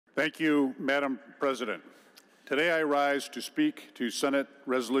Thank you, Madam President. Today I rise to speak to Senate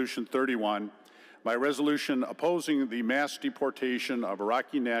Resolution 31, my resolution opposing the mass deportation of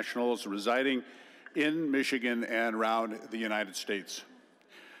Iraqi nationals residing in Michigan and around the United States.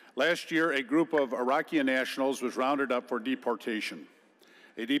 Last year, a group of Iraqi nationals was rounded up for deportation,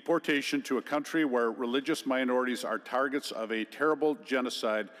 a deportation to a country where religious minorities are targets of a terrible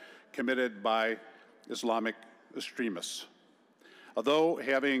genocide committed by Islamic extremists. Although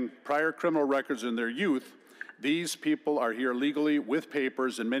having prior criminal records in their youth, these people are here legally with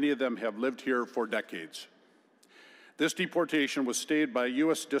papers, and many of them have lived here for decades. This deportation was stayed by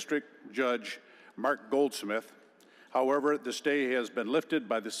U.S. District Judge Mark Goldsmith. However, the stay has been lifted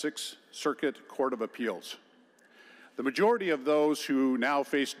by the Sixth Circuit Court of Appeals. The majority of those who now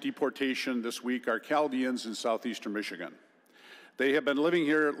face deportation this week are Chaldeans in southeastern Michigan. They have been living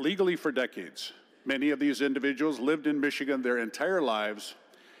here legally for decades. Many of these individuals lived in Michigan their entire lives,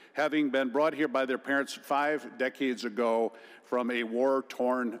 having been brought here by their parents 5 decades ago from a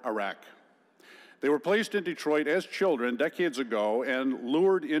war-torn Iraq. They were placed in Detroit as children decades ago and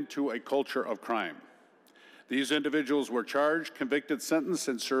lured into a culture of crime. These individuals were charged, convicted, sentenced,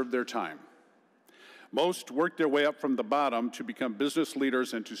 and served their time. Most worked their way up from the bottom to become business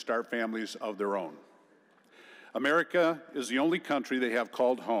leaders and to start families of their own. America is the only country they have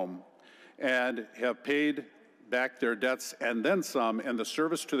called home and have paid back their debts and then some in the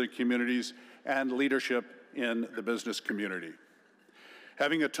service to their communities and leadership in the business community.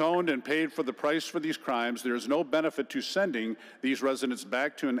 Having atoned and paid for the price for these crimes, there is no benefit to sending these residents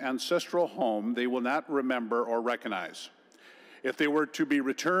back to an ancestral home they will not remember or recognize. If they were to be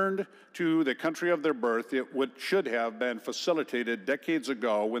returned to the country of their birth, it should have been facilitated decades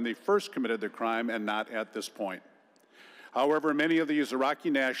ago when they first committed the crime and not at this point. However, many of these Iraqi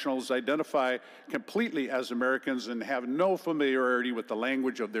nationals identify completely as Americans and have no familiarity with the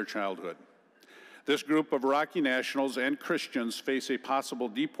language of their childhood. This group of Iraqi nationals and Christians facing possible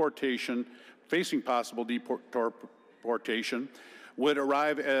deportation would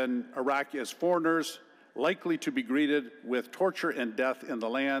arrive in Iraq as foreigners, likely to be greeted with torture and death in the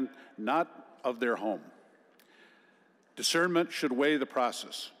land not of their home. Discernment should weigh the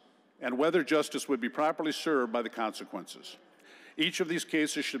process and whether justice would be properly served by the consequences. Each of these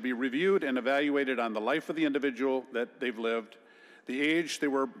cases should be reviewed and evaluated on the life of the individual that they've lived, the age they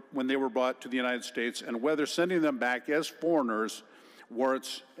were when they were brought to the United States, and whether sending them back as foreigners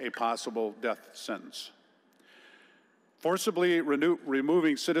warrants a possible death sentence. Forcibly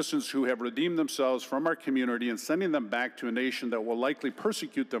removing citizens who have redeemed themselves from our community and sending them back to a nation that will likely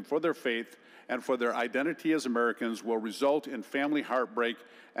persecute them for their faith and for their identity as Americans will result in family heartbreak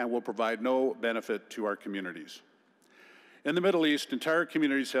and will provide no benefit to our communities. In the Middle East, entire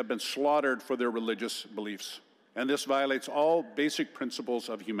communities have been slaughtered for their religious beliefs, and this violates all basic principles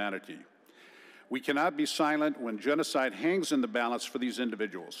of humanity. We cannot be silent when genocide hangs in the balance for these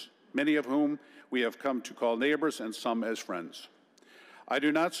individuals, many of whom we have come to call neighbors and some as friends. I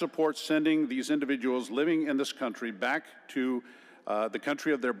do not support sending these individuals living in this country back to the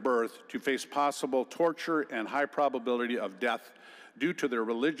country of their birth to face possible torture and high probability of death due to their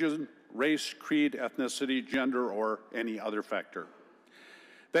religion, race, creed, ethnicity, gender, or any other factor.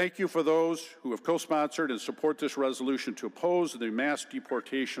 Thank you for those who have co-sponsored and support this resolution to oppose the mass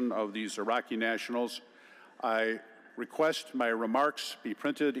deportation of these Iraqi nationals. I request my remarks be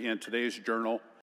printed in today's journal.